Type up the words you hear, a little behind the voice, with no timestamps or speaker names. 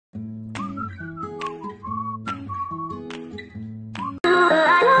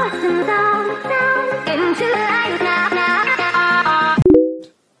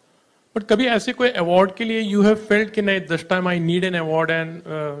But कभी ऐसे कोई अवार्ड के लिए यू हैव फेल्ट कि नहीं this time I need an award and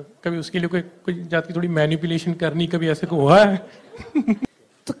कभी उसके लिए कोई जाती थोड़ी मैनिपुलेशन करनी, कभी ऐसे को हुआ है?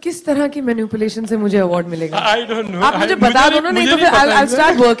 तो किस तरह की मैनिपुलेशन से मुझे अवार्ड मिलेगा? आई डोंट नो, आप मुझे बता दो ना, नहीं तो फिर I'll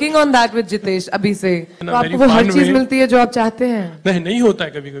start working on that with Jitesh अभी से। तो आपको वो हर चीज मिलती है जो आप चाहते हैं? नहीं होता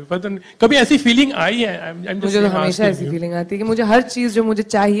है कभी कभी, पता नहीं कभी ऐसी फीलिंग आई है? मुझे तो हमेशा ऐसी फीलिंग आती है कि मुझे हर चीज जो मुझे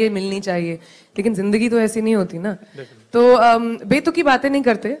चाहिए मिलनी चाहिए, लेकिन जिंदगी तो ऐसी नहीं होती ना। तो बेतुकी बातें नहीं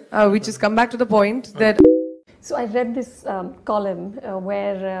करते, we just come back to the point that So I read this column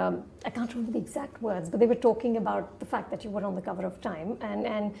where I can't remember the exact words, but they were talking about the fact that you were on the cover of Time,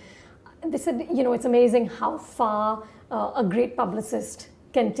 and they said, you know, it's amazing how far a great publicist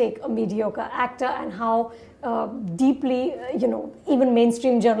can take a mediocre actor, and how deeply, you know, even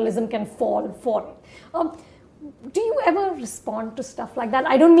mainstream journalism can fall for it. Do you ever respond to stuff like that?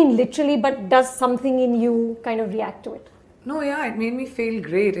 I don't mean literally, but does something in you kind of react to it? No, yeah, it made me feel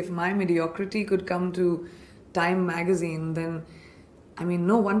great. If my mediocrity could come to Time magazine, then I mean,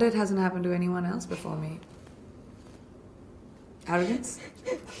 no wonder it hasn't happened to anyone else before me. Arrogance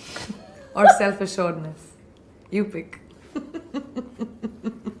or self-assuredness? You pick.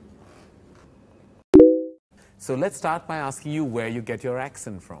 So let's start by asking you where you get your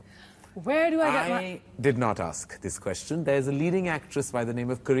accent from. Where do I get I did not ask this question. There is a leading actress by the name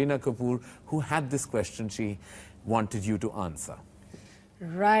of Kareena Kapoor who had this question she wanted you to answer.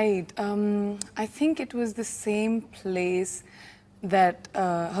 Right. I think it was the same place that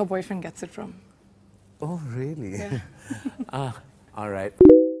her boyfriend gets it from. Oh, really? Yeah. All right.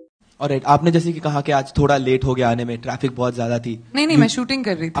 Alright, आपने जैसे कि कहा कि आज थोड़ा late हो गया आने में, ट्रैफिक बहुत ज्यादा थी। नहीं, मैं शूटिंग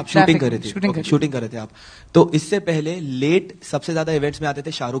कर रही थी। आप शूटिंग कर रही थी? शूटिंग कर रहे थे आप। तो इससे पहले लेट सबसे ज्यादा इवेंट्स में आते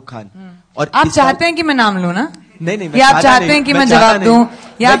थे शाहरुख खान। और आप चाहते हैं कि मैं नाम लूं ना? नहीं, या आप चाहते हैं कि मैं जवाब दूं,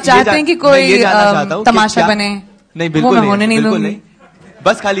 या आप चाहते हैं कि कोई तमाशा बने? नहीं, बिल्कुल नहीं।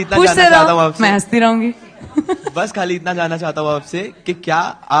 बस खाली इतना जानना चाहता हूँ आपसे। मैं हंसती रहूंगी। बस खाली इतना जानना चाहता हूँ आपसे कि क्या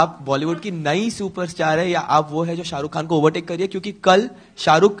आप बॉलीवुड की नई सुपरस्टार है, या आप वो है जो शाहरुख खान को ओवरटेक करिए? क्योंकि कल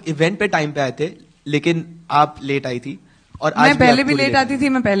शाहरुख इवेंट पे टाइम पे आए थे, लेकिन आप लेट आई थी। और आज मैं पहले भी लेट आती थी,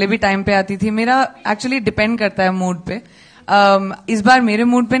 मैं पहले भी टाइम पे आती थी। मेरा एक्चुअली डिपेंड करता है मूड पे। इस बार मेरे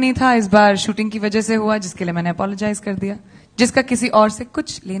मूड पे नहीं था, इस बार शूटिंग की वजह से हुआ, जिसके लिए मैंने अपोलोजाइज कर दिया, जिसका किसी और से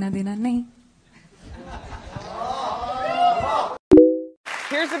कुछ लेना देना नहीं।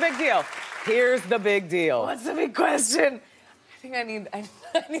 Here's the big deal. Here's the big deal. What's the big question? I think I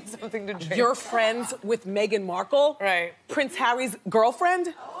need something to drink. You're friends with Meghan Markle? Right. Prince Harry's girlfriend?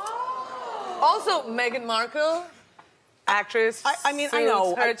 Also, Meghan Markle, actress. I mean, I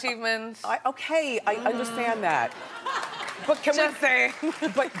know. Her achievements. Okay, I understand that. But can Just saying.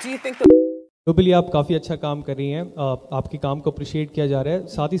 But do you think the... globally आप काफ़ी अच्छा काम कर रही हैं, आपके काम को अप्रिशिएट किया जा रहा है।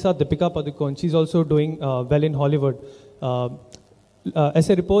 साथ ही साथ Deepika Padukone, she is also doing well in Hollywood.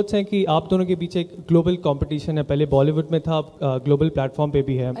 ऐसे रिपोर्ट्स हैं कि आप दोनों के बीच एक ग्लोबल कंपटीशन है, पहले बॉलीवुड में था, अब ग्लोबल प्लेटफॉर्म पे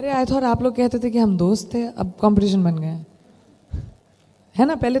भी है। अरे आई थॉट आप लोग कहते थे कि हम दोस्त थे, अब कंपटीशन बन गए है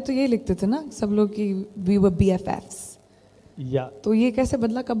ना? पहले तो यही लिखते थे ना सब लोग कि वी वर BFFs। या तो ये कैसे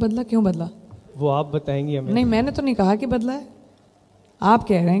बदला, कब बदला, क्यों बदला? वो आप बताएंगी हमें। नहीं, मैंने तो नहीं कहा कि बदला है, आप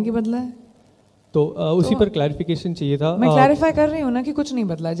कह रहे हैं कि बदला है। तो उसी पर क्लैरिफिकेशन चाहिए था। मैं क्लैरिफाई कर रही हूँ ना कि कुछ नहीं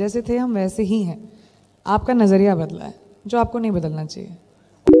बदला, जैसे थे हम वैसे ही हैं। आपका नजरिया बदला है, जो आपको नहीं बदलना चाहिए।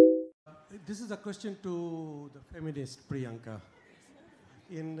 This is a question to the feminist Priyanka.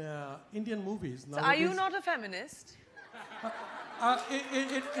 In Indian movies nowadays. So are you not a feminist?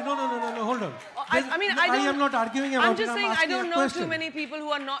 No, hold on. I mean, I am not arguing about it. I'm just saying I don't know too many people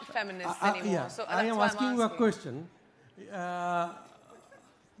who are not feminists anymore. Yeah, so I am asking you a question.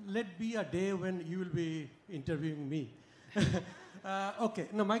 Let be a day when you will be interviewing me. Okay.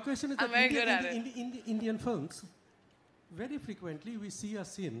 Now my question is that in Indian films, very frequently we see a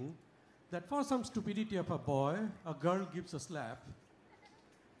scene that for some stupidity of a boy, a girl gives a slap.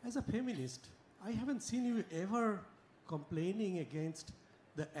 As a feminist, I haven't seen you ever complaining against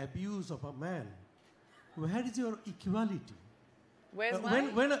the abuse of a man. Where is your equality? Where's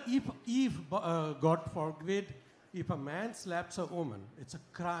mine? If God forbid, if a man slaps a woman, it's a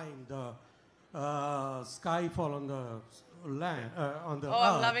crime. The sky fall on the land, on the earth.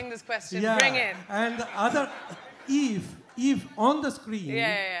 I'm loving this question. Yeah. Bring it. And the other, if on the screen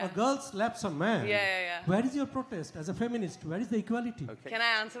a girl slaps a man, where is your protest as a feminist? Where is the equality? Okay. Can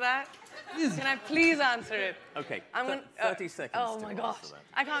I answer that? Yes. Can I please answer it? Okay. I'm gonna, 30 seconds. Oh my gosh.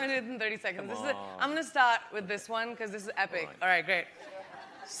 I can't do it in 30 seconds. I'm going to start with this one because this is epic. All right, great.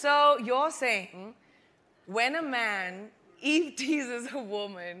 So you're saying when a man Eve teases a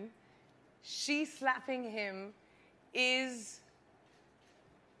woman, she slapping him is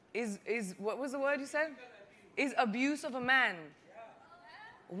what was the word you said? Is abuse of a man.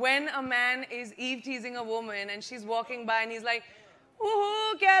 when a man is eve teasing a woman and she's walking by and he's like,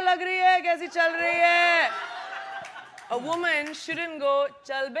 "Ooh, kya lag rahi hai? Kaisi chal rahi hai?" A woman shouldn't go,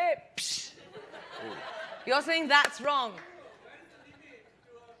 "Chal be." Psh. You're saying that's wrong.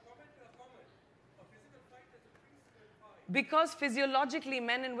 Because physiologically,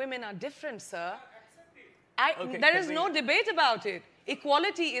 men and women are different, sir. There is no debate about it.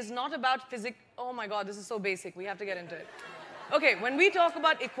 Equality is not about physics. Oh my God, this is so basic. We have to get into it. Okay, when we talk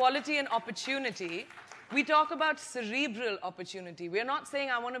about equality and opportunity, we talk about cerebral opportunity. We're not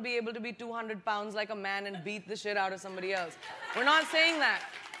saying I want to be able to be 200 pounds like a man and beat the shit out of somebody else. We're not saying that.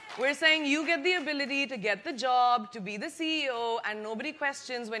 We're saying you get the ability to get the job, to be the CEO, and nobody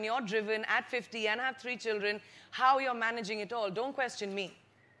questions when you're driven at 50 and have 3 children, how you're managing it all. Don't question me.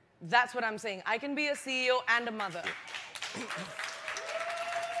 That's what I'm saying. I can be a CEO and a mother.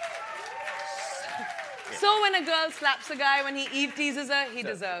 So when a girl slaps a guy, when he eve teases her, he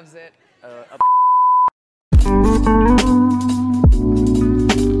deserves it.